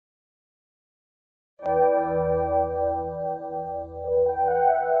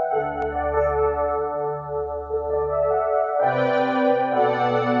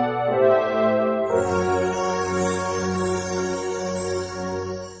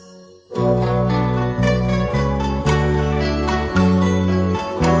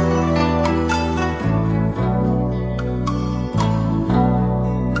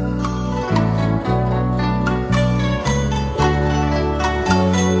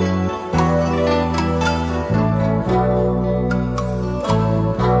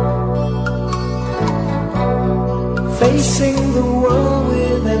Facing the world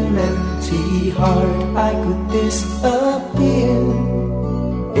with an empty heart, I could disappear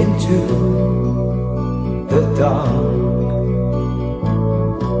into the dark.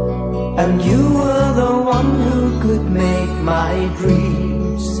 And you were the one who could make my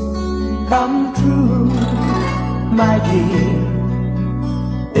dreams come true, my dear,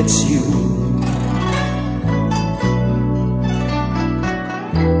 it's you.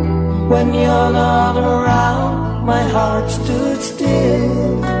 When you're not around, my heart stood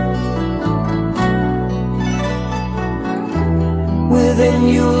still. Within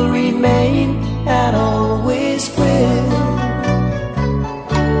you'll remain and always will.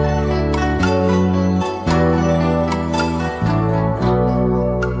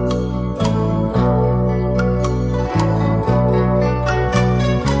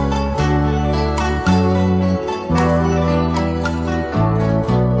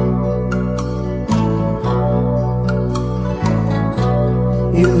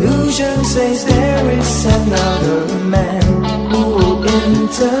 Illusion says there is another man who will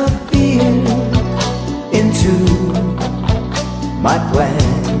interfere into my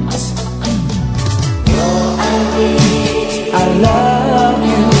plans. I love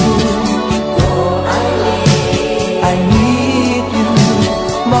you, I need you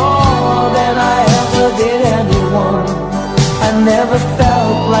more than I ever did anyone. I never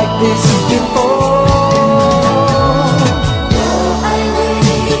felt like this before.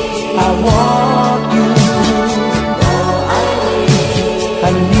 I want you,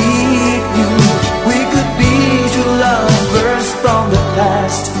 I need you. We could be two lovers from the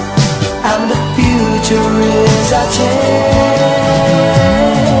past, and the future is our chance.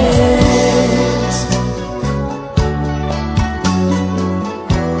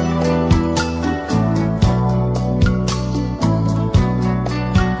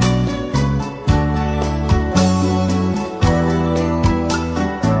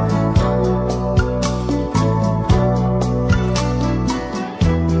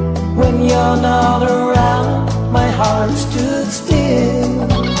 When you're not around, my heart stood still.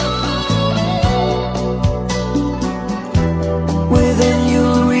 Within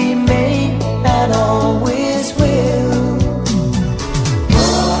you'll remain and always will.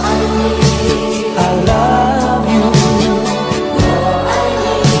 I love you,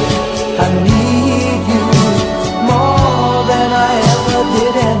 I need you more than I ever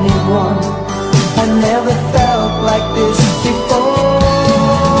did anyone. I never felt like this before.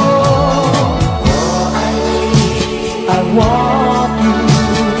 I want you,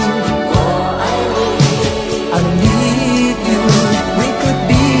 I need you. We could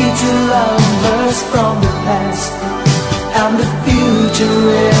be two lovers from the past, and the future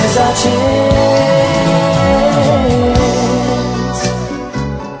is our chance.